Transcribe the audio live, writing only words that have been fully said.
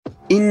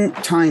In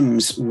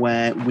times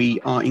where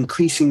we are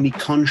increasingly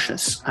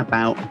conscious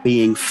about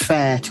being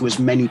fair to as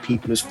many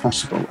people as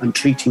possible and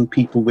treating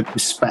people with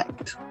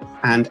respect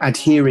and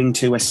adhering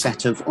to a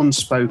set of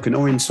unspoken,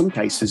 or in some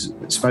cases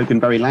spoken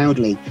very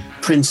loudly,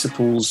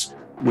 principles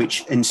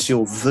which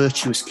ensure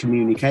virtuous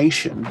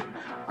communication,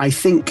 I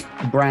think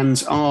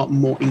brands are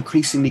more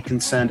increasingly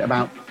concerned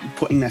about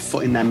putting their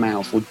foot in their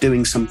mouth or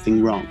doing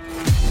something wrong.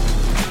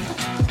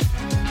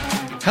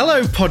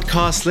 Hello,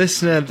 podcast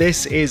listener.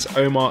 This is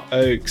Omar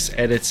Oakes,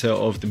 editor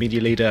of The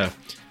Media Leader.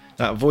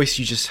 That voice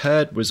you just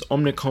heard was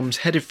Omnicom's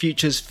head of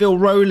futures, Phil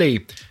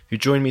Rowley, who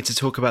joined me to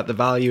talk about the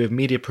value of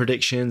media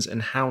predictions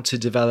and how to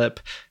develop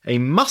a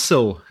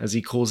muscle, as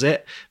he calls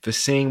it, for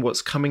seeing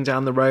what's coming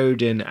down the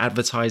road in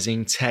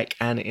advertising, tech,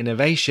 and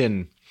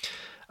innovation.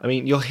 I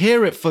mean, you'll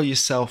hear it for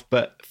yourself,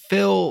 but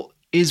Phil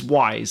is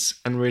wise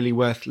and really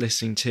worth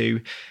listening to.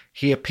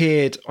 He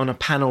appeared on a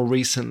panel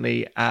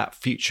recently at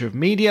Future of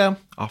Media,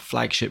 our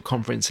flagship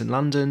conference in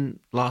London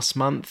last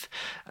month,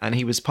 and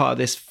he was part of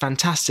this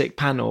fantastic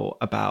panel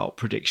about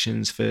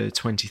predictions for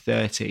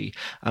 2030.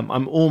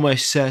 I'm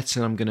almost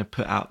certain I'm going to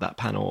put out that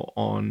panel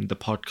on the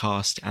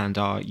podcast and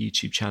our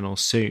YouTube channel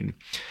soon.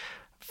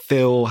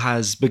 Phil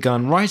has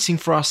begun writing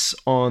for us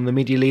on The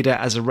Media Leader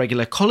as a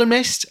regular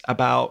columnist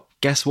about,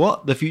 guess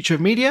what, the future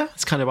of media.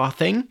 It's kind of our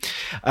thing.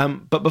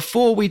 But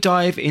before we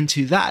dive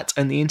into that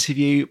and the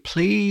interview,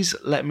 please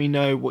let me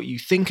know what you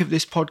think of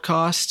this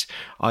podcast,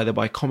 either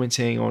by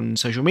commenting on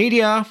social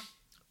media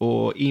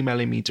or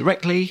emailing me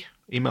directly.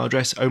 Email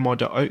address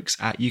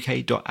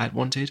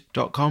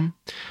omar.oakes@uk.adwanted.com.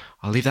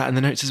 I'll leave that in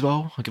the notes as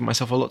well. I'll give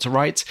myself a lot to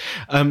write.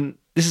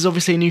 This is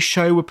obviously a new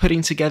show we're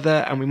putting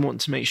together, and we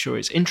want to make sure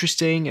it's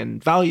interesting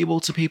and valuable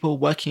to people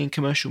working in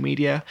commercial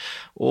media,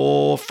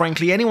 or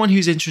frankly, anyone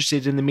who's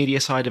interested in the media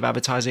side of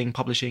advertising,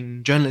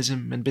 publishing,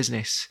 journalism, and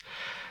business.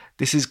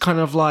 This is kind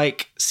of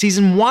like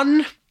season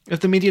 1 of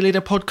the Media Leader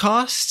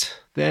podcast.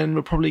 Then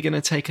we're probably going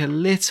to take a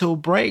little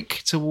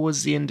break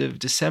towards the end of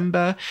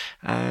December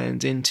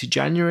and into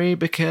January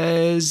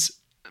because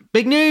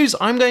big news,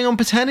 I'm going on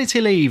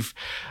paternity leave.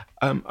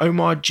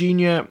 Omar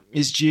Jr.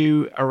 is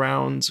due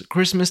around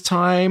Christmas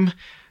time.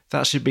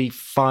 That should be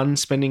fun,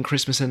 spending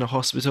Christmas in a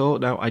hospital.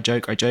 No, I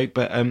joke,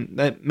 but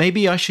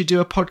maybe I should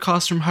do a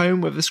podcast from home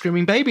with a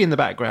screaming baby in the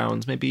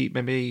background.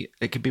 Maybe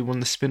it could be one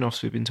of the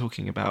spin-offs we've been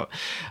talking about.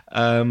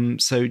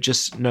 So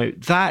just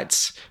note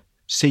that.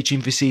 Stay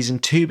tuned for season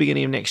 2,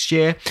 beginning of next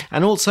year.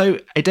 And also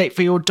a date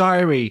for your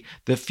diary.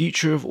 The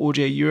Future of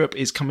Audio Europe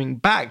is coming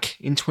back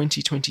in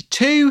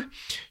 2022.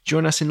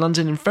 Join us in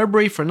London in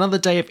February for another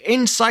day of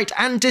insight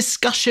and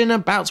discussion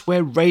about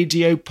where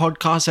radio,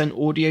 podcasts, and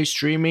audio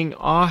streaming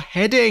are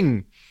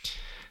heading.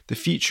 The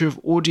Future of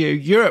Audio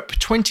Europe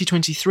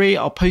 2023.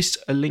 I'll post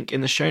a link in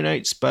the show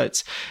notes,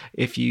 but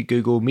if you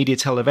Google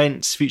MediaTel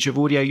events, Future of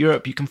Audio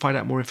Europe, you can find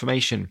out more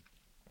information.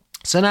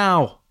 So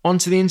now, on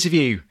to the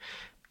interview.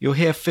 You'll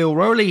hear Phil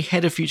Rowley,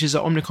 head of futures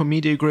at Omnicom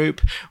Media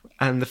Group.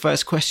 And the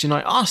first question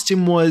I asked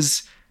him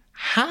was,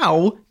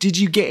 how did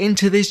you get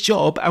into this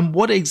job and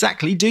what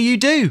exactly do you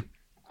do?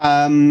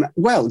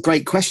 Well,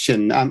 great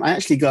question. I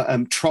actually got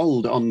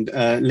trolled on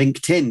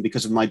LinkedIn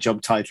because of my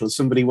job title.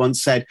 Somebody once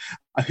said,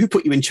 who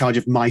put you in charge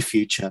of my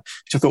future?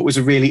 Which I thought was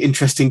a really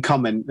interesting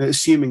comment,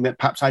 assuming that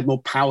perhaps I had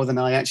more power than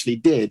I actually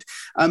did.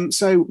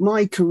 So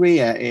my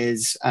career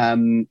is...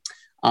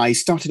 I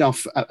started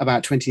off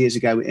about 20 years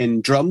ago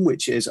in Drum,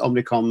 which is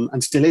Omnicom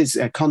and still is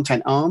a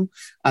content arm,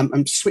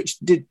 and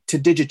switched to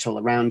digital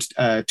around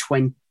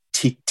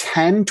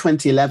 2010,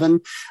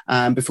 2011,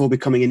 before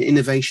becoming an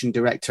innovation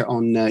director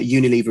on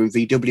Unilever and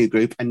VW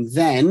Group. And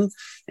then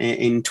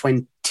in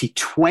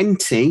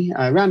 2020,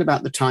 around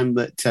about the time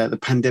that the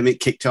pandemic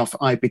kicked off,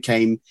 I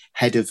became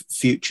head of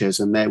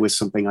futures, and there was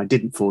something I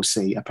didn't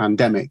foresee, a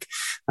pandemic.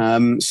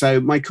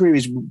 So my career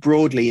is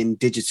broadly in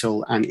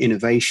digital and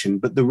innovation,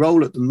 but the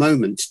role at the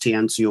moment, to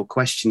answer your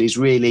question, is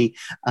really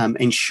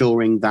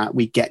ensuring that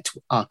we get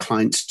our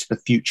clients to the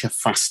future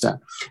faster.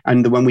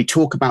 And when we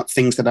talk about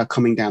things that are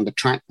coming down the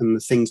track and the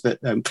things that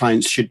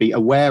clients should be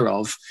aware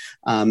of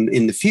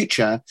in the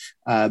future,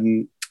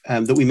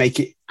 that we make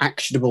it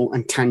actionable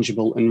and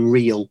tangible and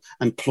real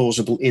and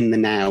plausible in the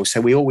now. So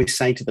we always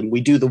say to them,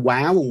 we do the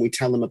wow and we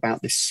tell them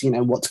about this,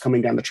 what's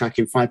coming down the track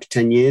in 5 to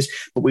 10 years,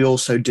 but we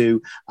also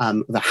do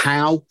the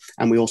how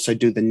and we also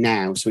do the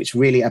now. So it's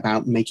really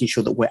about making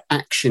sure that we're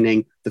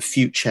actioning the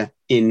future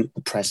in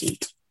the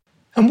present.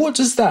 And what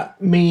does that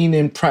mean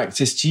in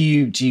practice? Do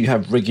you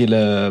have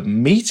regular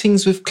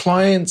meetings with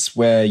clients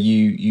where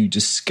you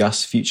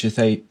discuss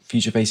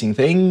future-facing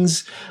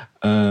things?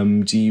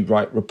 Do you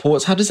write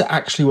reports? How does it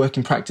actually work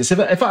in practice?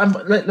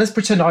 Let's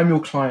pretend I'm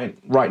your client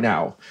right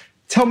now.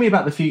 Tell me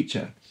about the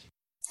future.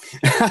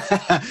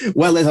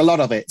 Well, there's a lot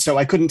of it, so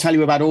I couldn't tell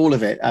you about all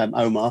of it,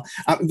 Omar.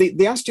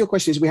 The answer to your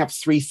question is we have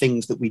three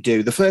things that we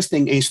do. The first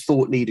thing is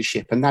thought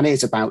leadership, and that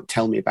is about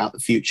tell me about the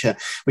future.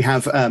 We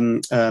have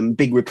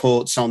big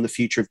reports on the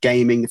future of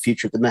gaming, the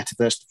future of the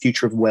metaverse, the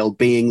future of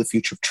well-being, the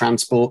future of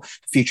transport,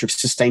 the future of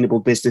sustainable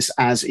business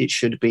as it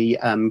should be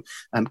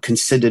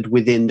considered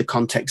within the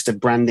context of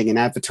branding and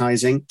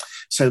advertising.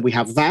 So we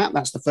have that.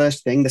 That's the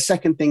first thing. The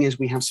second thing is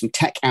we have some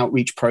tech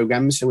outreach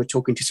programs. So we're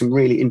talking to some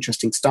really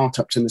interesting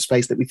startups in the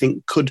space that we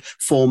think could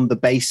form the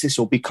basis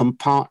or become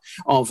part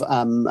of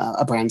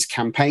a brand's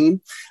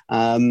campaign.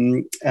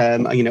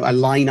 A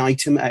line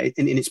item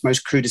in its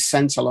most crudest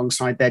sense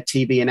alongside their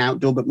TV and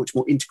outdoor, but much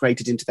more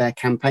integrated into their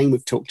campaign.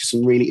 We've talked to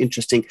some really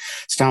interesting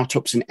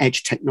startups and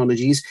edge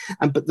technologies.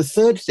 But the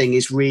third thing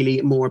is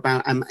really more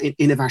about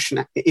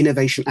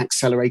innovation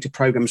accelerator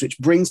programs, which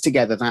brings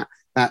together that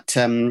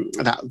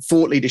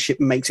thought leadership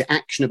and makes it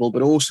actionable,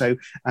 but also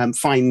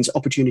finds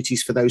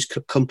opportunities for those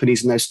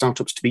companies and those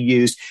startups to be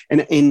used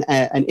in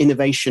an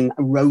innovation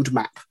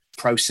roadmap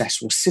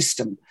process or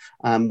system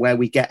where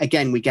we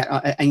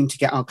aim to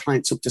get our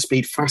clients up to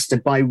speed faster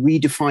by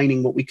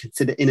redefining what we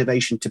consider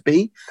innovation to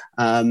be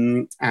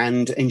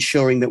and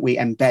ensuring that we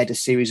embed a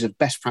series of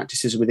best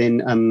practices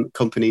within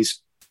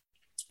companies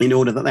in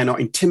order that they're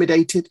not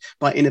intimidated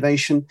by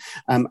innovation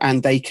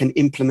and they can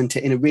implement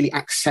it in a really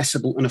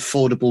accessible and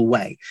affordable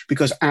way.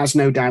 Because as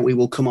no doubt we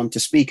will come on to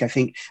speak, I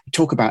think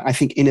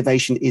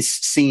innovation is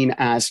seen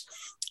as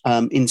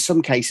in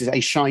some cases, a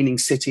shining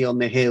city on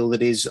the hill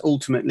that is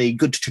ultimately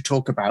good to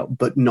talk about,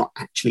 but not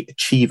actually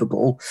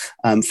achievable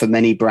for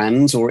many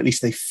brands, or at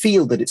least they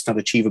feel that it's not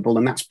achievable.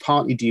 And that's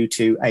partly due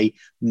to a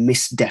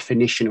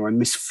misdefinition or a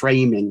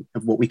misframing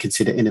of what we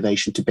consider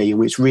innovation to be.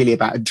 And it's really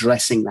about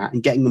addressing that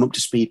and getting them up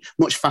to speed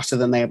much faster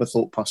than they ever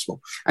thought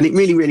possible. And it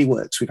really, really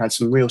works. We've had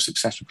some real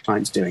success with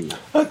clients doing that.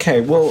 Okay,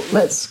 well,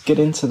 let's get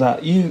into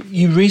that.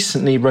 You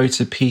recently wrote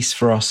a piece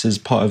for us as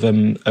part of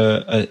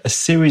a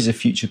series of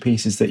future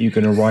pieces that you're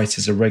going to write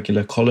as a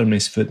regular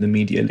columnist for the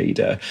Media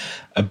Leader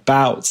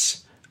about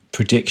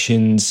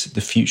predictions,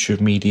 the future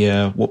of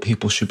media, what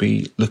people should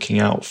be looking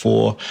out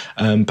for,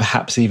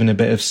 perhaps even a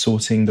bit of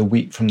sorting the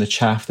wheat from the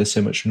chaff. There's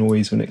so much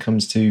noise when it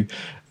comes to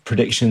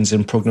predictions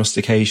and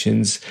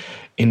prognostications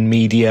in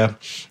media.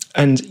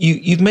 And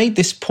you've made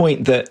this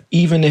point that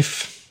even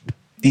if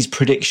these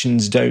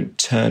predictions don't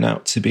turn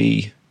out to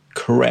be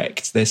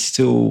correct, they're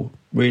still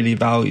really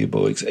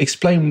valuable.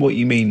 Explain what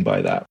you mean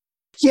by that.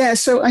 Yeah,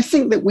 so I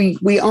think that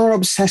we are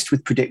obsessed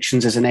with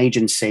predictions as an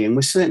agency, and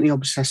we're certainly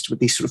obsessed with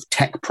these sort of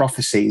tech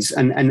prophecies,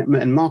 and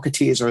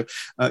marketeers are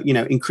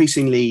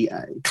increasingly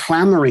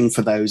clamoring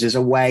for those as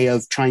a way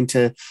of trying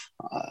to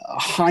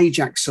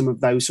hijack some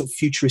of those sort of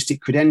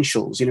futuristic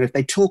credentials. If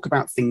they talk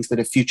about things that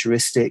are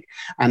futuristic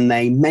and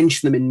they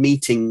mention them in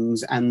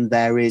meetings, and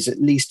there is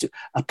at least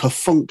a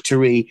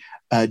perfunctory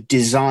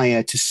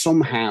desire to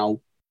somehow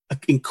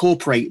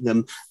incorporate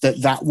them,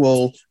 that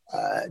will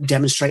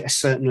demonstrate a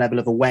certain level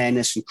of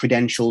awareness and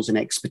credentials and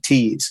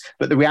expertise.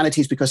 But the reality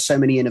is, because so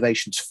many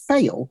innovations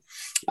fail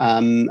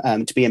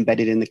to be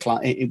embedded in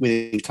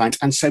within clients,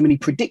 and so many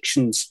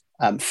predictions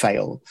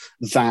fail,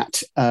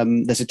 that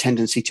there's a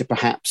tendency to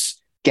perhaps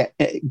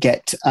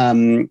get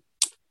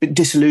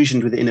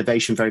disillusioned with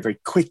innovation very, very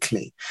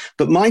quickly.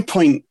 But my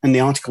point in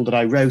the article that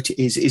I wrote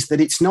is that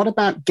it's not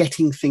about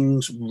getting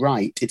things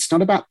right. It's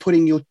not about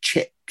putting your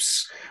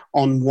chips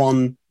on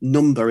one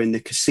number in the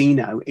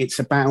casino. It's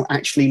about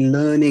actually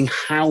learning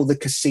how the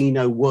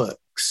casino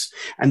works.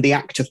 And the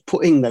act of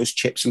putting those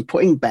chips and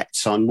putting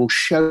bets on will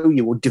show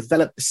you or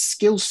develop the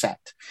skill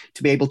set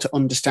to be able to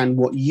understand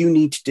what you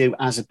need to do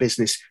as a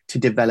business to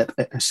develop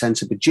a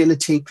sense of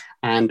agility,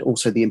 and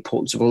also the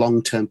importance of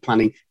long-term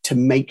planning to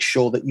make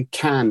sure that you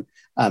can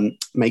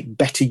make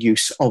better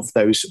use of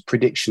those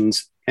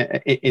predictions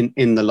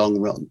in the long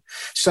run.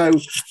 So,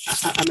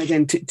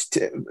 again,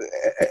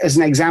 as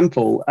an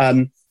example,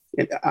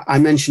 I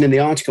mentioned in the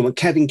article when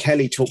Kevin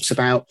Kelly talks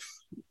about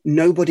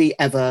nobody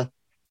ever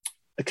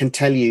can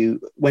tell you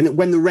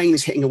when the rain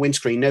is hitting a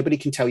windscreen, nobody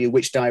can tell you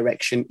which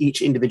direction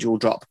each individual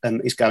drop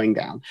is going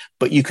down.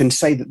 But you can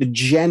say that the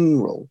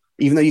general,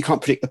 even though you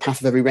can't predict the path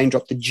of every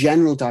raindrop, the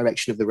general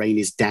direction of the rain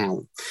is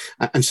down.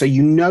 And so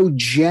you know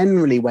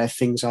generally where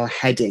things are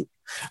heading.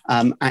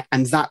 And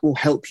that will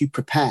help you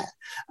prepare.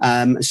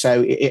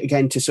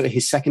 Again, to sort of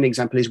his second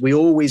example is we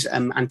always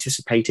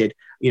anticipated,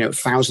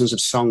 thousands of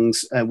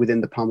songs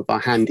within the palm of our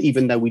hand,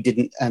 even though we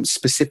didn't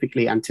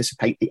specifically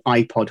anticipate the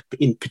iPod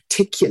in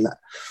particular.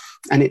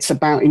 And it's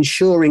about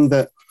ensuring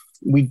that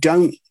we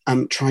don't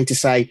try to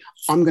say,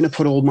 I'm going to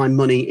put all my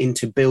money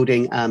into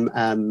building,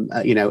 a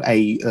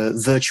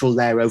virtual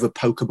layer over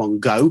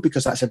Pokemon Go,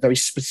 because that's a very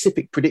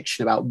specific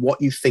prediction about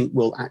what you think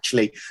will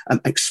actually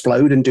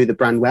explode and do the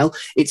brand well.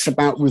 It's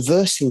about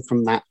reversing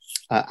from that,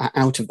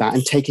 out of that,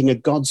 and taking a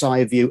God's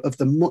eye view of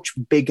the much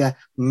bigger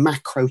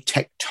macro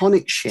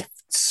tectonic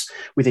shifts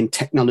within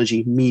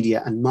technology,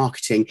 media, and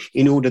marketing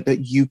in order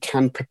that you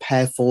can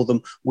prepare for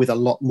them with a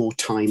lot more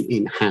time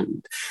in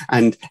hand.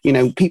 And,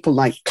 people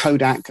like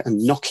Kodak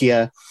and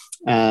Nokia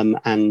and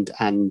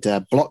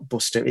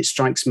Blockbuster, it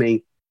strikes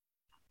me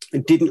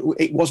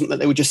it wasn't that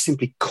they were just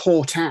simply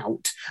caught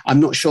out. I'm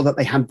not sure that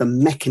they had the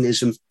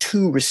mechanism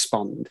to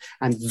respond.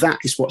 And that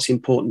is what's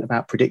important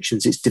about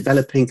predictions. It's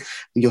developing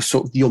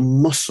your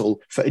muscle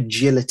for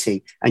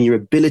agility and your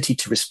ability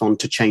to respond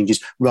to changes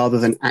rather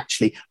than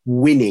actually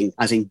winning,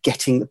 as in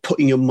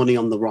putting your money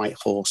on the right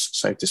horse,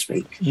 so to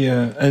speak.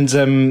 Yeah.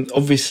 And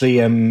obviously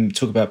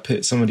talk about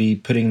somebody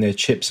putting their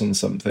chips on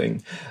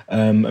something.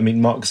 I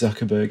mean, Mark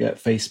Zuckerberg at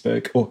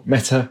Facebook, or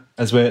Meta,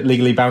 as we're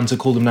legally bound to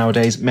call them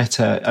nowadays,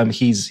 Meta,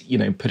 he's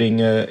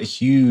putting a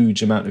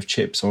huge amount of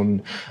chips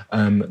on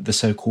the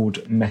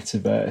so-called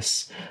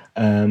metaverse.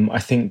 I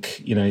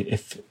think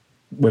if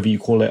whether you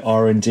call it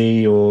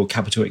R&D or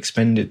capital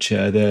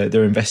expenditure,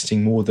 they're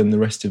investing more than the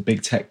rest of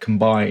big tech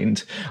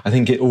combined. I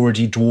think it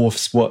already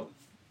dwarfs what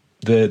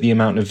the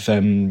amount of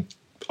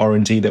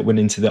R&D that went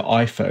into the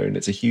iPhone.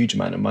 It's a huge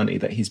amount of money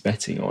that he's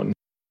betting on.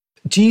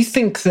 Do you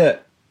think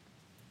that,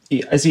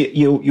 as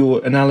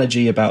your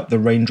analogy about the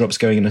raindrops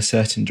going in a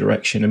certain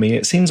direction, I mean,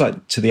 it seems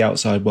like to the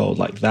outside world,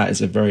 like that is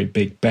a very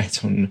big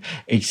bet on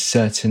a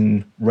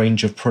certain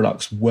range of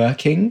products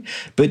working.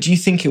 But do you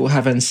think it will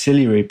have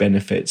ancillary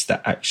benefits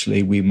that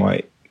actually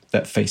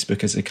that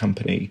Facebook as a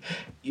company,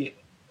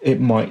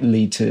 it might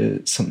lead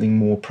to something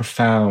more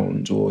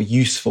profound or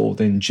useful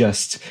than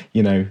just,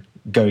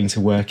 going to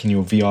work in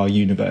your VR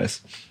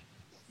universe?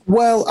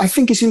 Well, I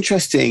think it's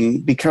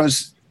interesting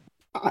because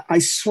I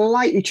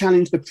slightly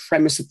challenge the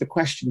premise of the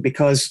question,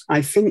 because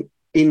I think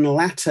in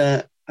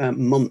latter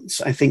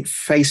months, I think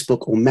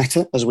Facebook, or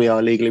Meta, as we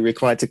are legally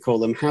required to call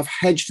them, have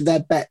hedged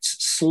their bets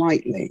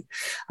slightly.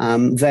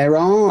 There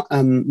are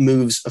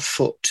moves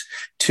afoot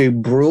to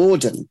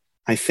broaden,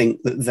 I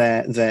think,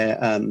 that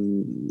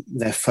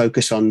their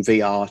focus on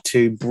VR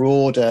to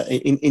broader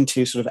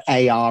into sort of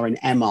AR and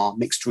MR,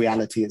 mixed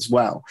reality as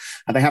well.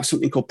 And they have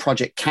something called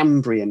Project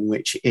Cambrian,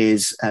 which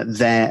is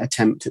their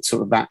attempt at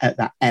sort of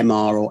that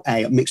MR or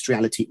AR, mixed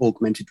reality,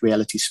 augmented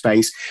reality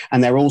space.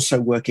 And they're also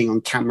working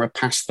on camera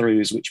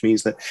pass-throughs, which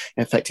means that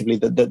effectively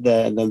the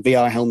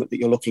VR helmet that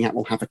you're looking at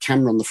will have a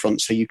camera on the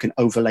front, so you can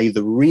overlay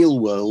the real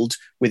world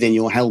within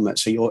your helmet.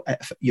 So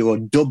you're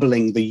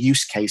doubling the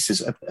use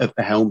cases of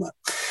the helmet.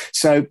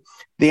 So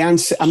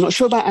I'm not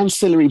sure about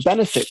ancillary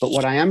benefit, but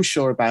what I am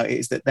sure about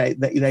is that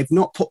they've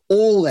not put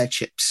all their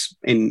chips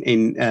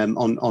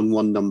on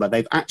one number.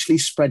 They've actually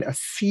spread a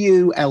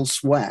few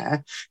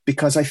elsewhere,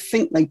 because I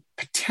think they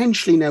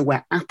potentially know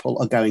where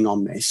Apple are going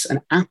on this.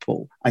 And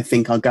Apple, I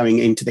think, are going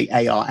into the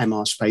AR,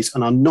 MR space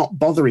and are not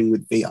bothering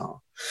with VR.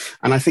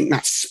 And I think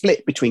that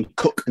split between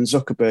Cook and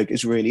Zuckerberg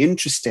is really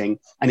interesting,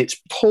 and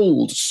it's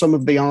pulled some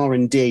of the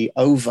R&D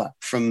over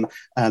from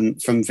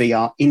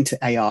VR into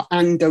AR.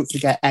 And don't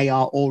forget,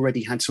 AR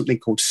already had something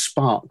called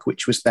Spark,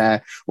 which was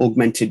their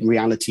augmented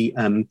reality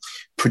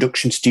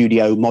production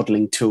studio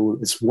modeling tool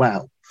as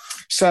well.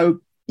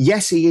 So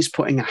yes, he is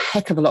putting a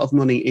heck of a lot of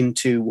money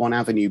into one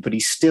avenue, but he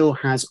still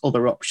has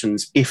other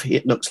options if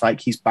it looks like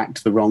he's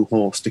backed the wrong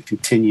horse, to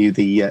continue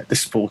the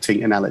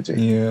sporting analogy.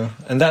 Yeah,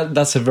 and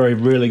that's a very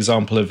real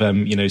example of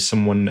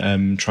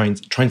someone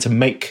trying to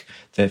make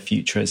their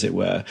future, as it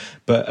were.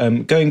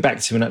 But going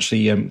back to when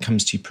actually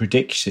comes to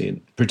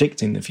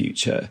predicting the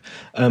future,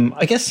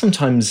 I guess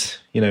sometimes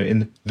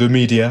in the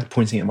media,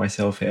 pointing at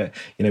myself here,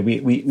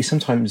 we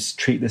sometimes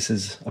treat this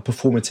as a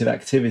performative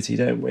activity,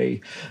 don't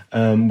we?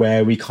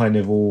 Where we kind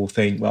of all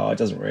think, well, it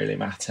doesn't really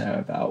matter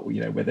about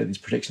whether these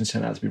predictions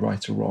turn out to be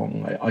right or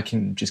wrong. I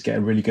can just get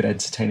a really good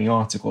entertaining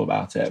article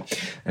about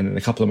it, and in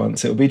a couple of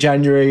months it'll be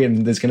January,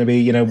 and there's going to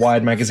be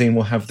Wired magazine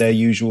will have their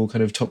usual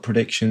kind of top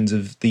predictions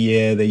of the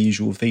year, their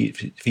usual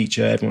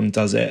feature. Everyone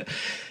does it.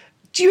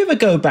 Do you ever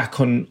go back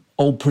on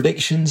old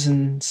predictions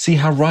and see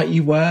how right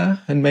you were,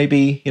 and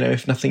maybe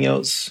if nothing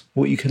else,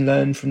 what you can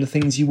learn from the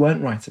things you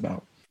weren't right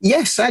about?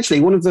 Yes,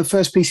 actually, one of the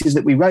first pieces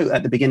that we wrote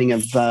at the beginning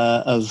of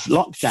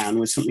lockdown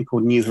was something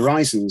called New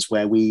Horizons,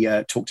 where we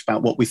talked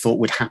about what we thought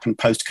would happen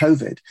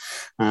post-COVID.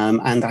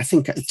 And I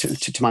think,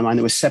 to my mind,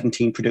 there were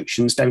 17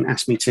 predictions. Don't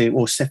ask me to,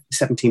 or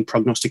 17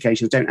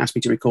 prognostications. Don't ask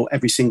me to recall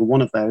every single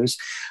one of those.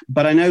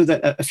 But I know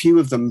that a few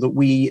of them that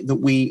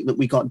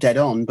we got dead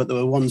on, but there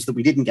were ones that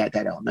we didn't get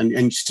dead on.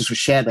 And just to sort of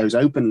share those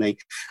openly,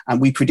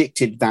 we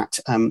predicted that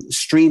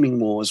streaming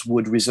wars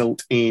would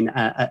result in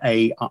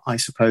I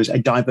suppose, a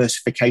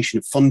diversification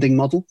of funding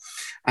model.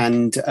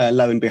 And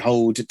lo and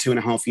behold,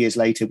 2.5 years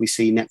later, we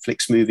see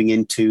Netflix moving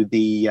into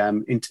the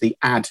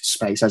ad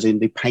space, as in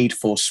the paid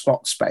for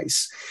spot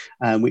space,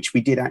 which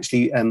we did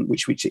actually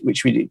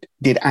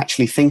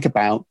think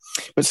about.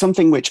 But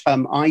something which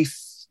I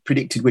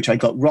predicted, which I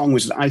got wrong,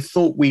 was that I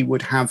thought we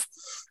would have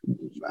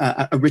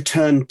a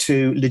return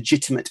to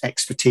legitimate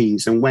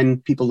expertise. And when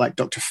people like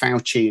Dr.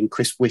 Fauci and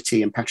Chris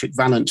Whitty and Patrick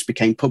Vallance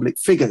became public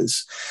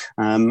figures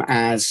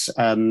as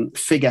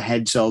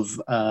figureheads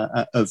of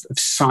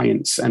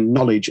science and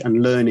knowledge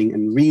and learning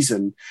and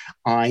reason,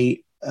 I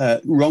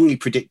wrongly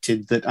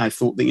predicted that I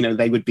thought that,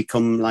 they would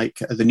become like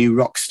the new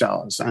rock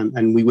stars,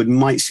 and we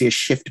might see a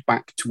shift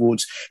back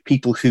towards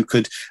people who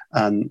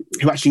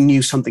actually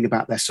knew something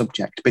about their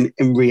subject. But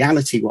in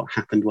reality, what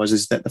happened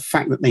is that the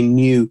fact that they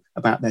knew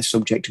about their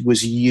subject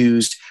was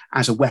used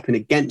as a weapon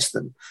against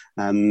them,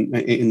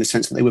 in the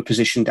sense that they were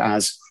positioned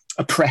as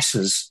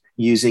oppressors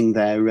using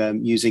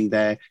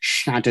their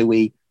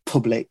shadowy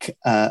public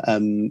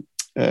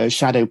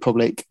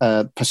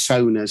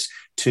personas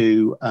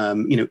to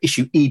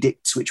issue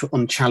edicts which were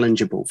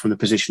unchallengeable from the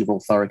position of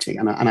authority,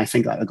 and I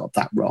think that I got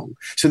that wrong.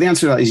 So the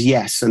answer to that is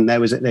yes, and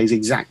there's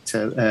exact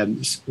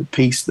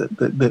piece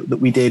that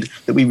we did,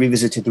 that we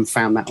revisited and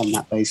found that on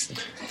that basis.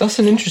 That's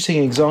an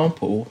interesting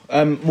example.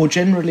 More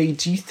generally,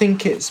 do you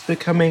think it's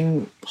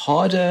becoming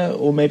harder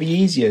or maybe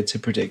easier to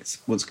predict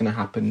what's going to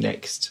happen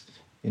next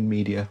in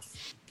media?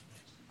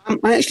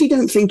 I actually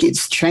don't think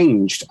it's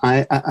changed.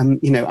 I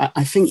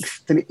think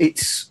that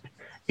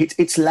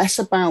it's less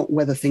about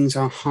whether things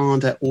are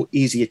harder or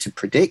easier to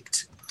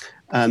predict.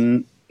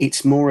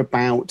 It's more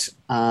about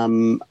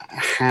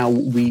how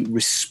we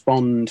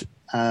respond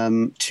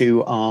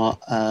to our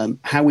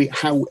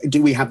how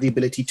do we have the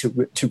ability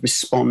to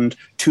respond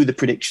to the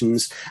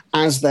predictions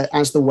as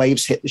the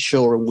waves hit the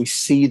shore and we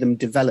see them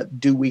develop.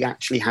 Do we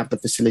actually have the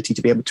facility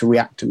to be able to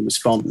react and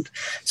respond?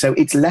 So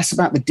it's less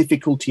about the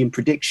difficulty in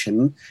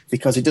prediction,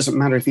 because it doesn't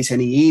matter if it's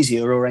any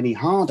easier or any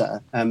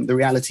harder. The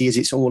reality is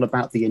it's all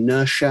about the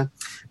inertia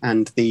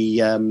and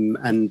the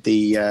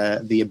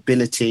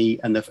ability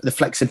and the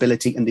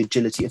flexibility and the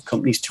agility of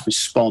companies to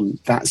respond.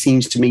 That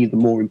seems to me the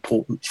more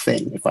important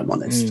thing, if I'm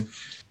honest.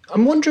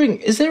 I'm wondering,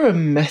 is there a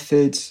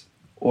method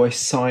or a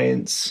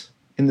science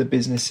in the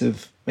business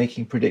of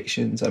making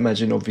predictions? I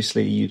imagine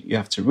obviously you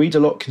have to read a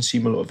lot,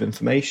 consume a lot of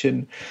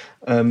information,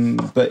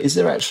 but is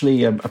there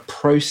actually a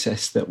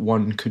process that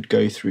one could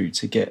go through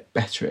to get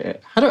better at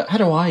it? How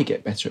do I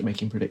get better at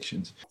making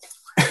predictions?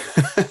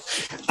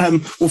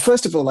 Well,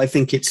 first of all, I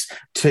think it's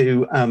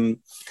to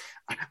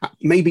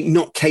maybe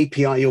not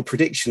KPI your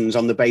predictions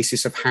on the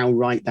basis of how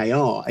right they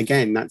are.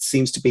 Again, that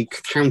seems to be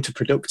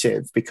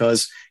counterproductive,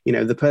 because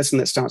the person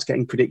that starts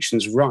getting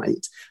predictions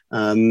right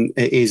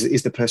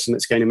is the person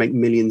that's going to make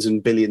millions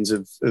and billions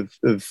of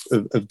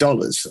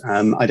dollars.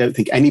 I don't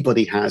think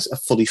anybody has a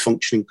fully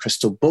functioning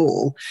crystal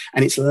ball,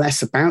 and it's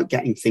less about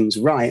getting things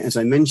right. As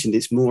I mentioned,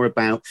 it's more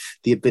about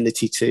the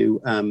ability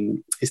to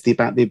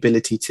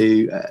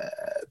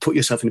put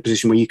yourself in a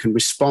position where you can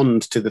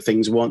respond to the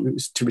things,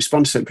 to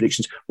respond to certain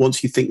predictions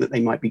once you think that they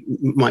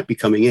might be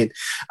coming in.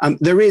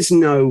 There is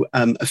no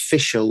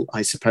official,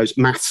 I suppose,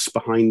 maths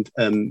behind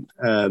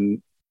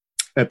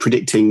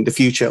predicting the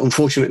future,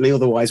 unfortunately.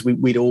 Otherwise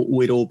we'd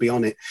all be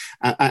on it,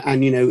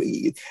 and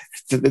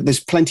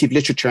there's plenty of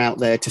literature out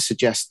there to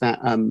suggest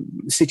that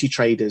city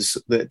traders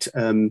that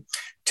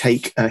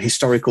take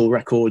historical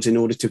records in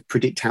order to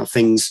predict how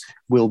things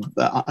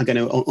are going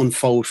to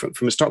unfold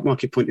from a stock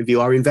market point of view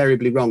are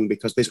invariably wrong,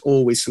 because there's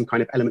always some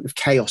kind of element of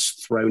chaos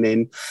thrown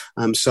in,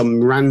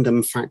 some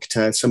random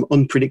factor, some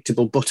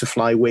unpredictable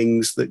butterfly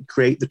wings that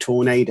create the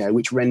tornado,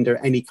 which render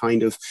any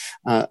kind of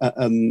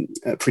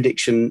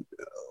prediction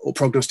or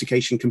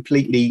prognostication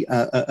completely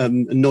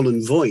null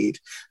and void.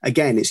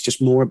 Again, it's just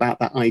more about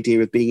that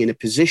idea of being in a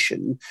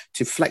position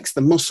to flex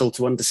the muscle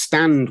to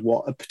understand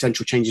what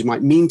potential changes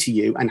might mean to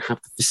you and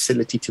have the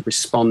facility to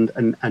respond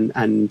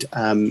and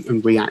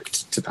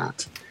react to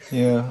that.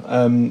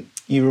 Yeah,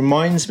 it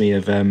reminds me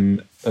of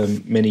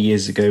many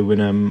years ago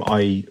when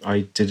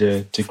I did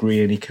a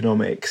degree in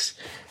economics,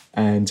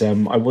 and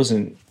I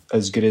wasn't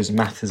as good as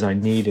math as I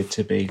needed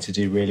to be to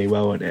do really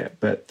well in it.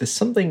 But there's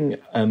something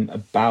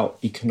about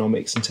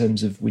economics in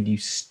terms of when you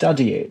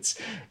study it,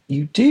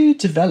 you do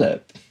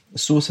develop a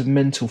sort of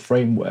mental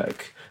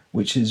framework,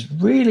 which is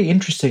really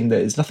interesting.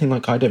 That is nothing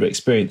like I'd ever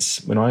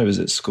experienced when I was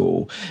at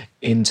school,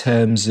 in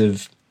terms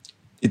of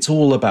it's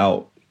all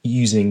about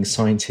using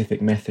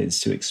scientific methods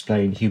to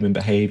explain human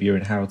behavior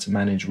and how to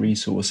manage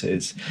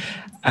resources.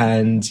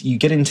 And you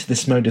get into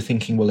this mode of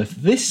thinking, well, if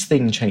this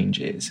thing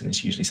changes, and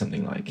it's usually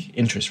something like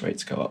interest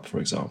rates go up, for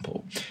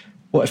example,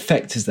 what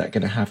effect is that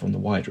going to have on the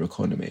wider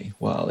economy?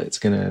 Well, it's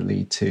going to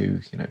lead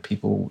to,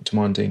 people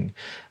demanding,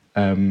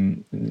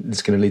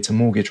 it's going to lead to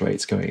mortgage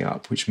rates going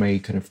up, which may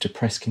kind of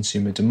depress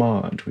consumer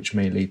demand, which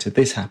may lead to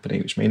this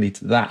happening, which may lead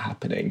to that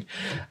happening.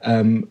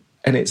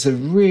 And it's a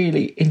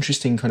really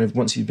interesting kind of,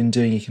 once you've been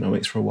doing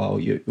economics for a while,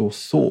 your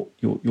thought,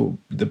 you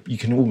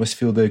can almost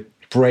feel the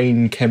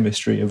brain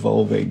chemistry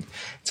evolving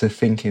to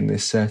think in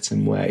this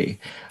certain way.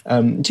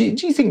 Do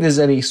you think there's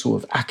any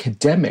sort of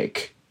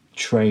academic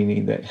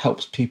training that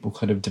helps people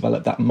kind of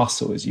develop that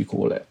muscle, as you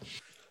call it?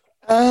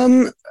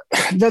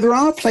 There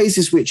are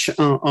places which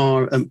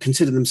are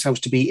consider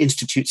themselves to be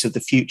institutes of the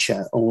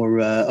future, or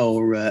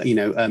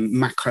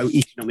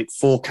macroeconomic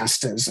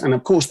forecasters, and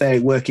of course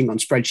they're working on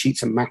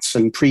spreadsheets and maths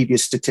and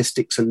previous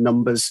statistics and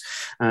numbers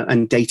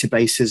and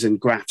databases and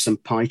graphs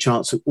and pie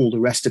charts and all the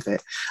rest of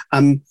it.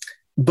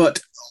 But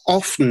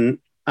often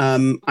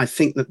I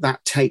think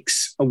that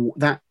takes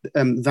that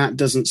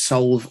doesn't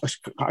solve,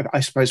 I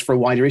suppose, for a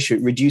wider issue.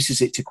 It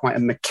reduces it to quite a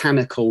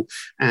mechanical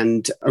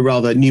and a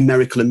rather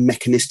numerical and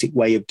mechanistic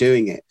way of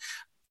doing it.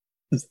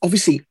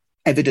 Obviously,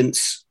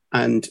 evidence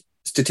and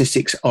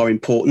statistics are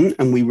important,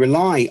 and we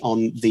rely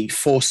on the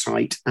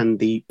foresight and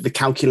the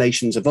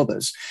calculations of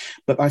others.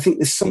 But I think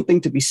there's something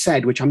to be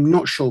said, which I'm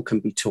not sure can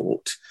be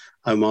taught,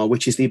 Omar,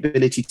 which is the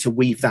ability to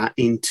weave that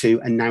into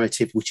a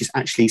narrative which is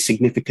actually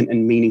significant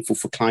and meaningful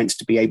for clients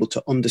to be able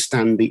to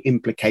understand the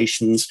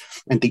implications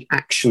and the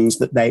actions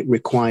that they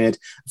required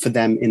for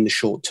them in the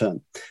short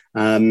term.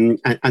 And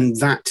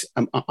that,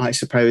 I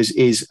suppose,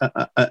 is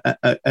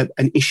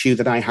an issue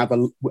that I have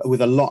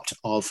with a lot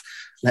of,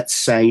 let's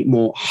say,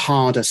 more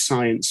harder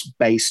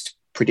science-based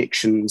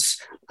predictions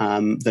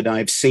that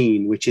I've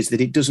seen, which is that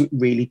it doesn't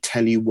really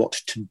tell you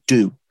what to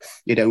do.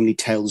 It only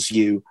tells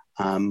you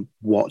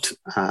what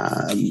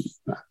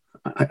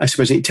I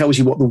suppose it tells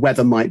you what the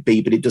weather might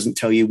be, but it doesn't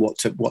tell you what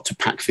to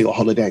pack for your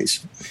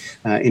holidays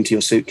into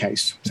your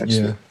suitcase.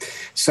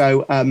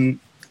 So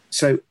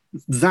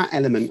that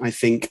element, I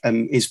think,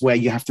 is where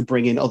you have to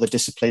bring in other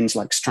disciplines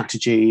like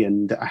strategy,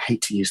 and I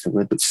hate to use the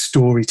word, but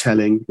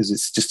storytelling, because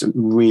it's just a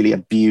really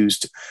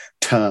abused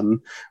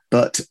term.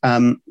 But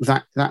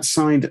that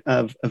side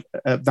of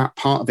that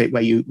part of it,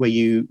 where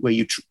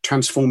you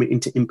transform it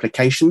into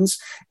implications,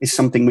 is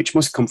something which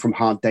must come from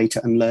hard data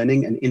and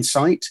learning and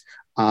insight.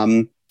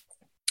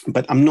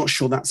 But I'm not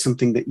sure that's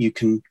something that you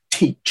can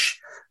teach.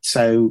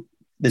 So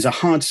there's a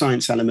hard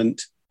science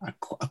element, a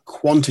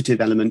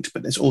quantitative element,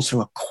 but there's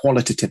also a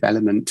qualitative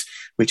element,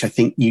 which I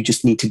think you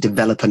just need to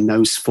develop a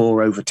nose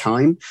for over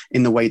time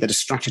in the way that a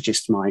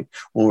strategist might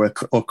or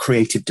a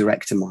creative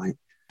director might.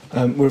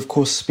 We're, of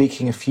course,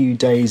 speaking a few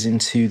days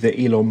into the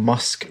Elon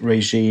Musk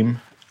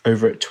regime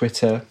over at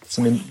Twitter.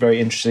 Some very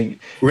interesting...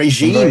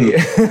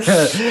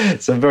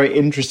 Some very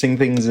interesting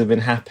things have been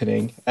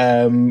happening.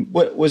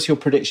 What was your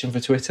prediction for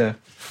Twitter,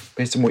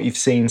 based on what you've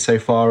seen so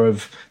far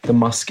of the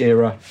Musk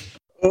era?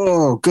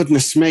 Oh,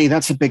 goodness me,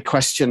 that's a big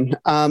question.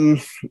 I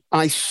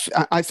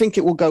think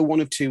it will go one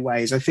of two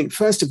ways. I think,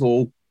 first of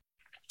all,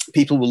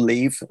 people will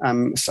leave.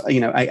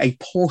 A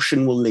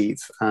portion will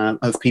leave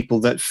of people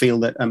that feel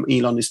that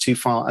Elon is too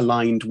far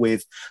aligned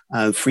with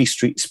free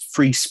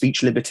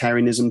speech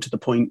libertarianism to the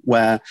point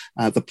where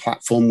the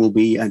platform will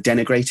be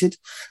denigrated.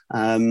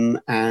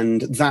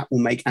 And that will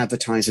make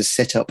advertisers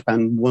sit up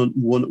and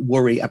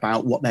worry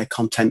about what their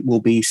content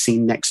will be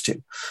seen next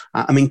to.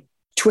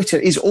 Twitter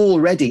is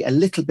already a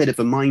little bit of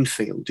a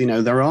minefield.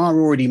 There are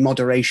already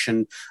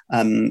moderation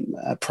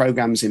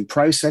programs in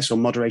process, or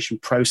moderation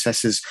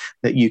processes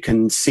that you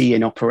can see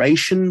in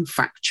operation,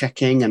 fact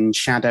checking and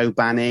shadow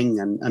banning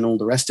and all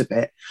the rest of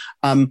it.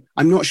 I'm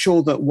not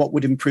sure that what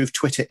would improve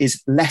Twitter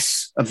is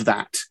less of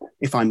that,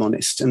 if I'm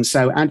honest. And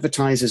so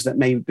advertisers that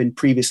may have been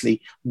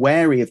previously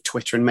wary of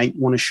Twitter and may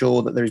want to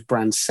ensure that there is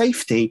brand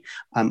safety,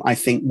 I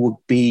think would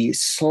be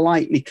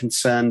slightly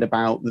concerned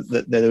about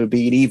that there would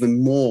be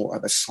even more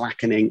of a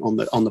slackening on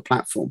the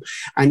platform.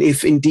 And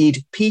if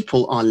indeed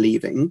people are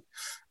leaving,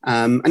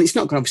 and it's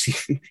not going to,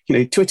 obviously,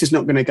 Twitter's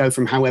not going to go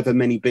from however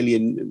many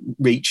billion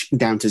reach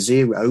down to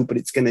zero, but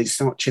it's going to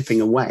start chipping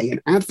away.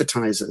 And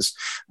advertisers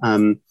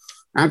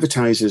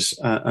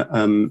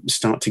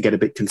start to get a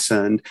bit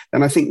concerned,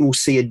 then I think we'll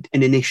see an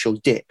initial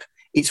dip.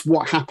 It's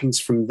what happens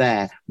from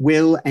there.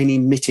 Will any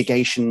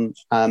mitigating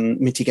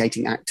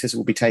actors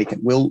will be taken?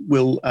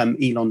 Will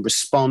Elon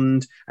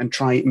respond and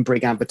try and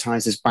bring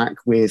advertisers back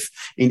with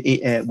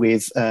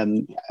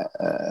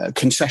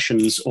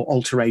concessions or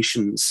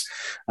alterations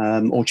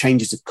or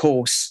changes of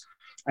course?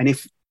 And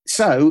if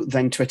so,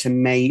 then Twitter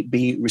may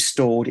be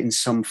restored in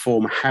some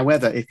form.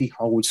 However, if he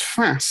holds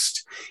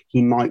fast,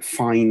 he might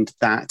find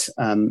that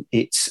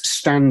its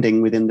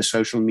standing within the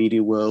social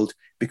media world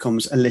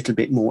becomes a little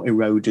bit more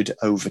eroded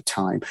over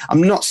time.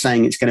 I'm not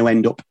saying it's going to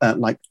end up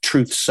like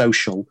Truth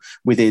Social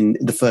within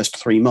the first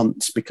 3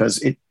 months, because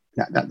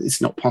that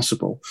is not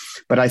possible.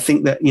 But I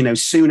think that,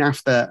 soon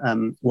after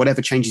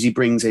whatever changes he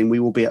brings in, we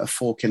will be at a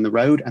fork in the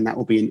road, and that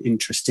will be an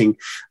interesting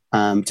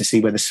to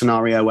see whether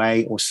scenario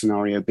A or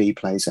scenario B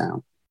plays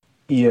out.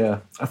 Yeah,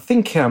 I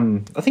think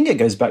it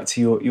goes back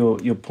to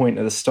your point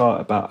at the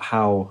start about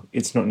how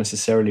it's not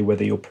necessarily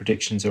whether your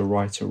predictions are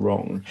right or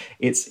wrong.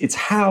 It's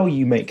how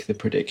you make the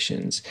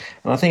predictions.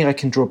 And I think I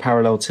can draw a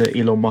parallel to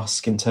Elon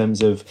Musk in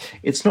terms of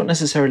it's not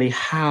necessarily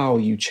how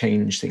you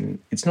change things.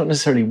 It's not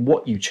necessarily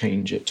what you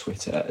change at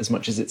Twitter as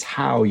much as it's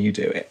how you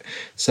do it.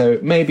 So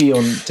maybe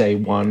on day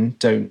one,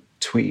 don't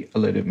tweet a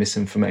load of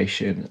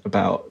misinformation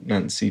about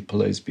Nancy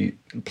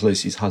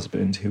Pelosi's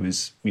husband, who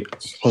was there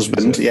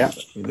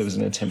was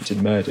an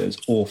attempted murder.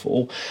 It's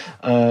awful.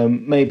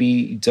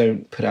 Maybe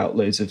don't put out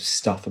loads of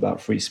stuff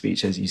about free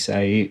speech, as you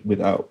say,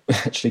 without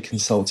actually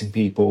consulting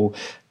people.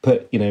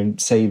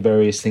 Say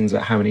various things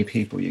about how many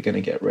people you're going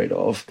to get rid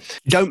of.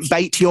 Don't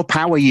bait your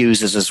power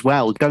users as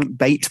well. Don't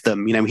bait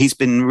them. He's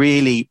been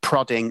really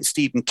prodding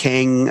Stephen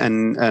King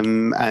and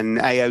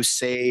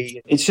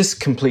AOC. It's just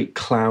complete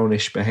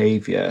clownish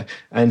behaviour.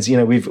 And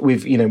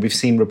we've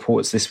seen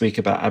reports this week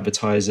about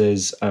advertisers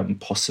advertisers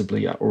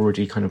possibly are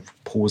already kind of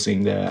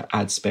pausing their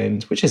ad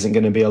spend, which isn't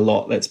going to be a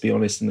lot, let's be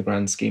honest, in the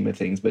grand scheme of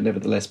things, but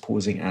nevertheless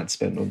pausing ad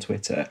spend on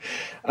Twitter.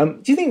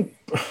 Do you think,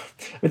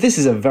 this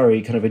is a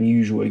very kind of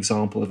unusual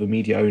example of a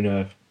media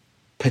owner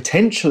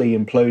potentially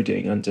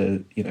imploding under,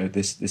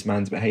 this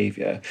man's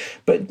behaviour.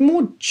 But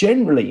more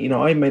generally,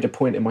 I made a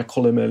point in my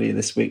column earlier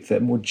this week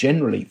that more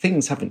generally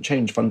things haven't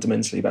changed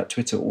fundamentally about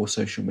Twitter or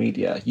social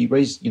media. You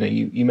raised,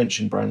 you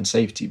mentioned brand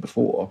safety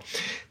before.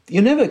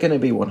 You're never going to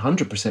be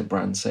 100%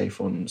 brand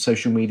safe on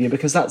social media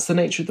because that's the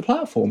nature of the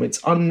platform.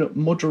 It's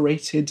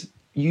unmoderated,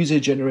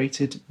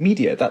 user-generated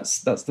media.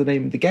 That's the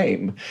name of the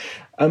game.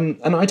 And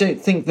I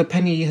don't think the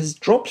penny has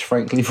dropped,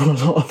 frankly, for a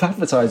lot of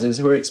advertisers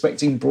who are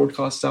expecting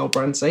broadcast-style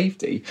brand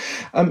safety.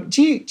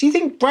 Do you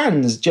think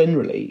brands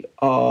generally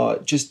are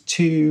just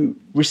too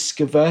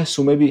risk-averse,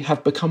 or maybe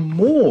have become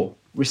more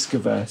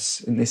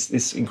risk-averse in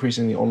this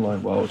increasingly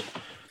online world?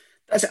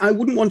 I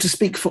wouldn't want to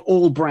speak for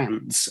all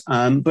brands,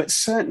 but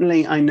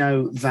certainly I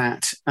know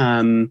that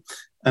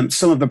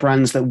some of the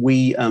brands that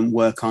we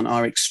work on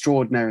are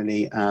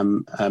extraordinarily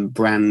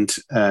brand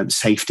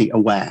safety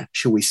aware,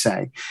 shall we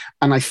say.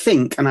 And I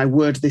think, and I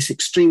word this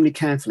extremely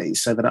carefully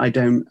so that I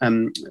don't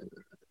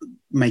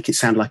make it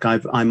sound like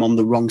I'm on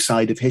the wrong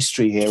side of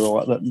history here,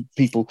 or that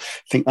people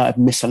think that I've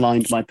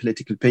misaligned my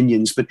political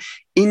opinions. But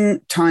in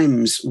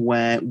times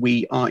where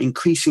we are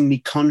increasingly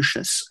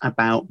conscious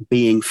about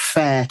being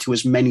fair to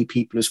as many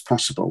people as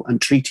possible and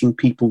treating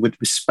people with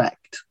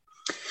respect,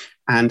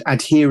 and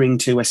adhering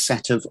to a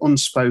set of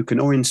unspoken,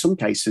 or in some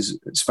cases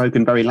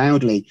spoken very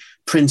loudly,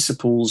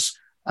 principles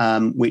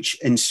which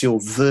ensure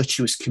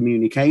virtuous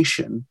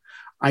communication,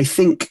 I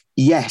think,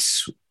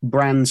 yes,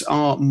 brands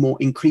are more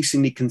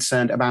increasingly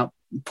concerned about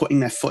putting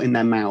their foot in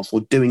their mouth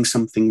or doing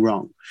something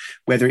wrong,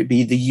 whether it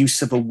be the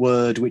use of a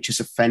word which is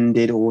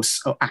offended, or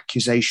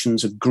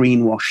accusations of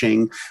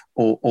greenwashing,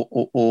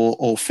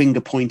 or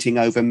finger pointing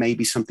over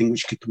maybe something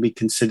which could be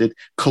considered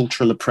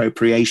cultural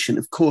appropriation.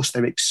 Of course,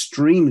 they're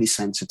extremely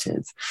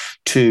sensitive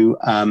to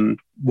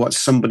what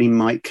somebody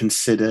might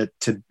consider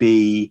to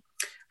be,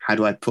 how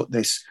do I put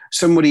this?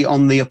 Somebody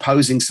on the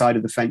opposing side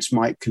of the fence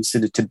might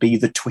consider to be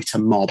the Twitter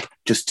mob,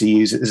 just to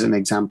use it as an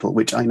example,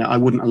 which I know I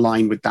wouldn't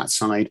align with that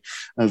side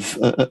of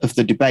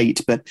the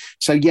debate. But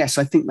so, yes,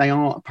 I think they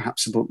are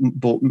perhaps a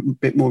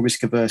bit more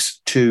risk averse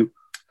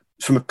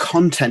from a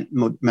content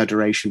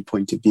moderation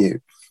point of view.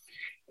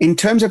 In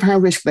terms of how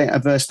risk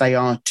averse they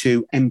are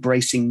to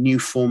embracing new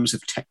forms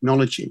of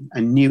technology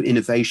and new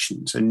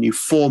innovations and new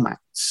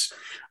formats,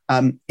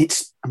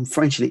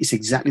 unfortunately, it's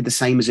exactly the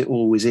same as it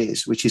always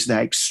is, which is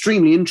they're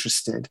extremely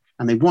interested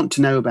and they want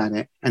to know about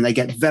it and they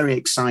get very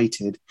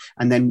excited.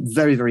 And then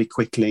very, very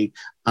quickly,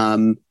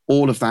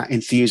 all of that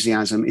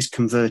enthusiasm is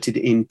converted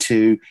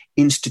into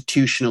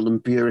institutional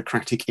and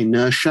bureaucratic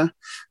inertia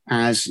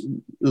as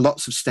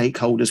lots of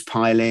stakeholders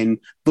pile in,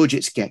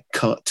 budgets get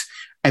cut,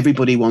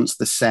 everybody wants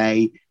the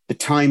say, the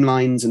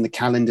timelines and the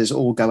calendars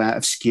all go out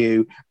of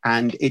skew,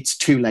 and it's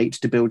too late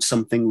to build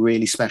something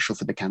really special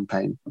for the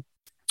campaign.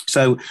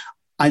 So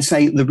I'd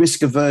say the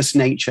risk-averse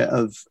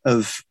nature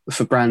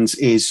for brands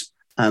is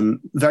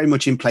very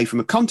much in play from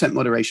a content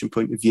moderation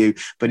point of view,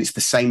 but it's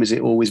the same as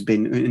it always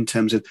been in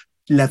terms of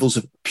levels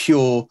of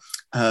pure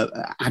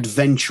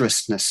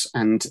adventurousness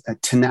and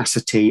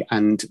tenacity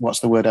and, what's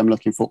the word I'm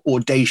looking for,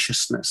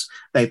 audaciousness.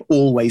 They've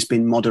always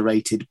been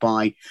moderated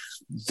by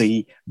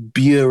the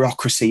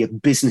bureaucracy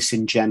of business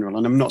in general.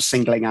 And I'm not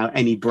singling out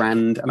any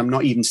brand, and I'm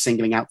not even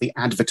singling out the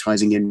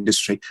advertising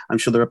industry. I'm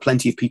sure there are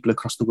plenty of people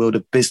across the world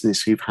of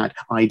business who've had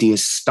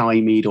ideas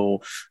stymied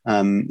or,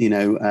 the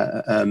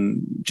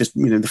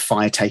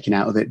fire taken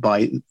out of it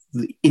by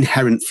the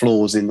inherent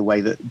flaws in the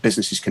way that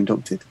business is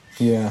conducted.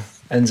 Yeah.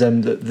 And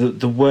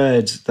the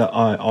word that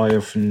I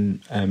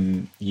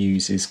often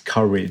use is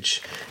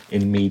courage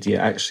in media,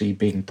 actually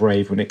being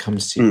brave when it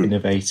comes to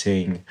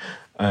innovating,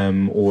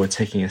 or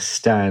taking a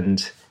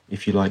stand,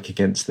 if you like,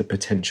 against the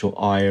potential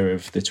ire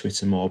of the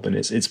Twitter mob. And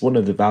it's one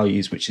of the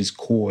values which is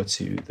core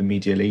to the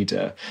media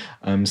leader.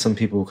 Some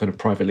people kind of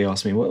privately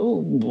ask me,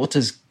 well, what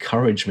does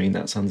courage mean?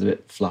 That sounds a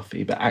bit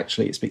fluffy, but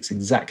actually it speaks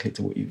exactly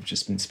to what you've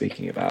just been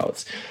speaking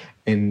about,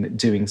 in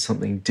doing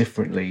something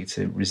differently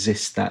to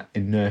resist that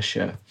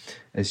inertia,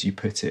 as you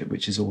put it,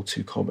 which is all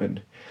too common.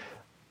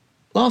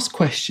 Last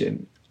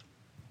question.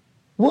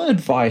 What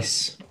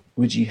advice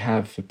would you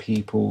have for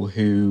people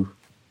who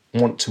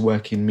want to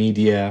work in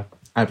media,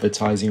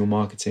 advertising or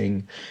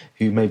marketing,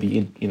 who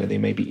maybe they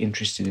may be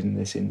interested in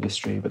this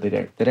industry, but they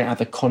don't have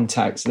the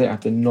contacts, they don't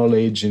have the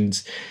knowledge,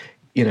 and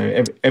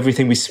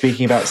everything we're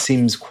speaking about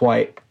seems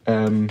quite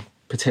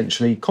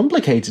potentially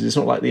complicated. It's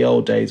not like the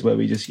old days where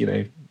we just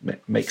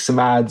make some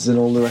ads and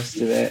all the rest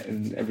of it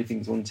and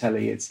everything's on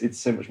telly. It's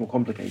so much more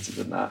complicated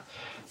than that.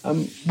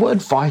 What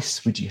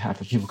advice would you have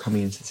for people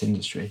coming into this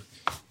industry?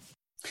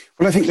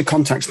 Well, I think the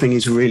contacts thing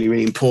is really,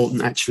 really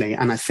important, actually.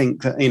 And I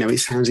think that, it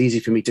sounds easy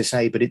for me to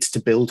say, but it's to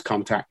build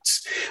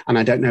contacts. And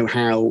I don't know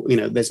how,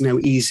 there's no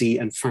easy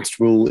and fast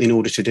rule in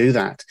order to do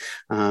that.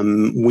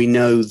 We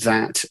know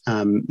that,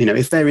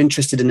 if they're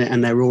interested in it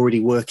and they're already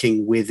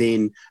working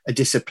within a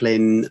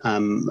discipline,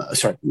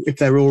 if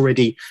they're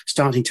already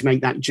starting to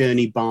make that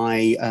journey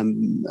by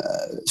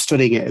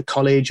studying at a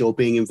college or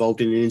being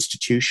involved in an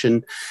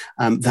institution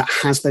that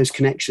has those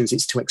connections,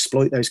 it's to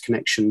exploit those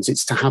connections.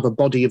 It's to have a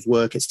body of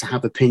work. It's to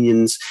have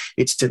opinions.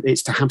 It's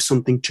to have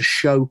something to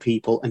show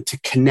people and to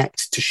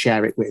connect, to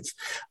share it with.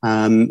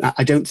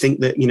 I don't think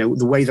that,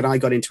 the way that I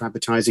got into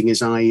advertising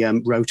is I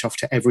wrote off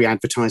to every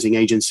advertising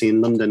agency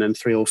in London, and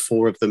 3 or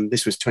 4 of them,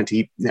 this was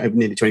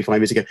nearly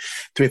 25 years ago,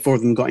 3 or 4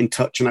 of them got in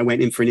touch, and I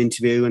went in for an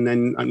interview, and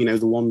then,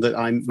 the one that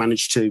I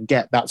managed to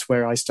get, that's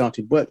where I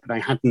started work. But I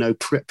had no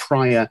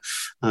prior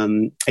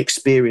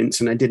experience,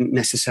 and I didn't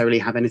necessarily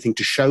have anything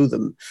to show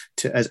them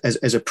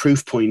as a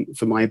proof point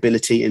for my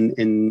ability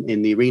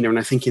in the arena. And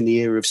I think in the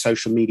era of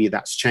social media,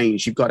 that's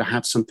changed. You've got to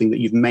have something that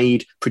you've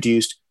made,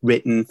 produced,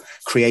 written,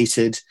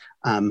 created,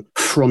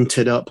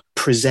 fronted up,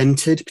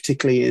 presented,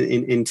 particularly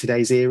in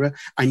today's era,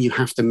 and you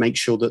have to make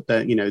sure that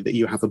that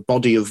you have a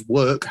body of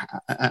work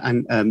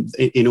and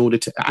in order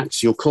to act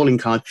as your calling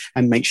card,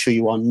 and make sure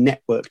you are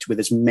networked with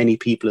as many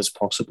people as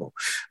possible.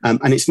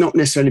 And it's not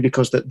necessarily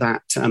because that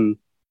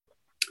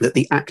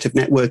the act of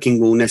networking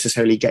will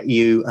necessarily get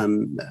you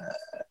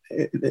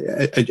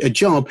a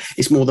job.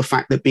 It's more the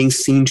fact that being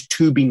seen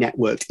to be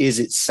networked is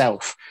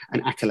itself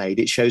an accolade.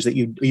 It shows that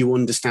you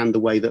understand the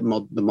way that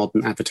the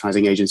modern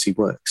advertising agency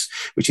works,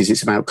 which is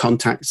it's about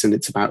contacts and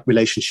it's about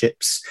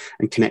relationships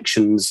and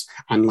connections,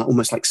 and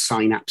almost like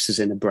synapses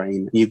in a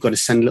brain. And you've got to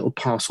send little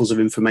parcels of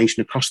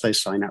information across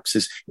those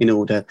synapses in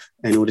order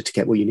to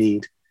get what you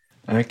need.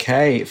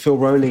 Okay, Phil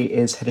Rowley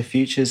is Head of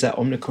Futures at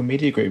Omnicom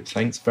Media Group.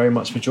 Thanks very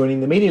much for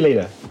joining the Media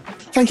Leader.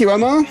 Thank you,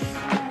 Omar.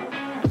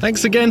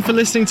 Thanks again for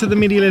listening to the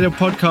Media Leader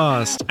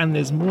podcast. And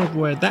there's more of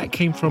where that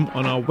came from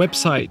on our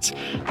website.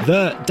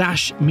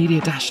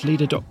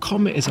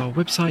 The-media-leader.com is our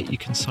website. You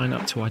can sign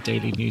up to our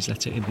daily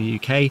newsletter in the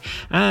UK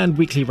and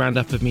weekly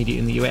roundup of media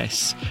in the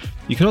US.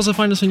 You can also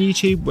find us on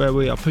YouTube, where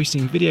we are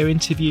posting video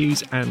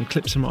interviews and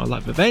clips from our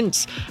live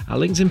events, our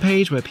LinkedIn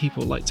page where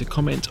people like to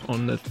comment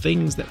on the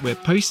things that we're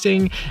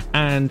posting,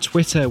 and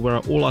Twitter, where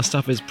all our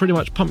stuff is pretty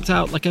much pumped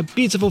out like a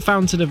beautiful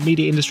fountain of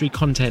media industry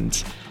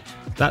content.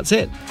 That's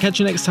it. Catch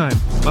you next time.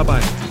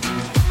 Bye-bye.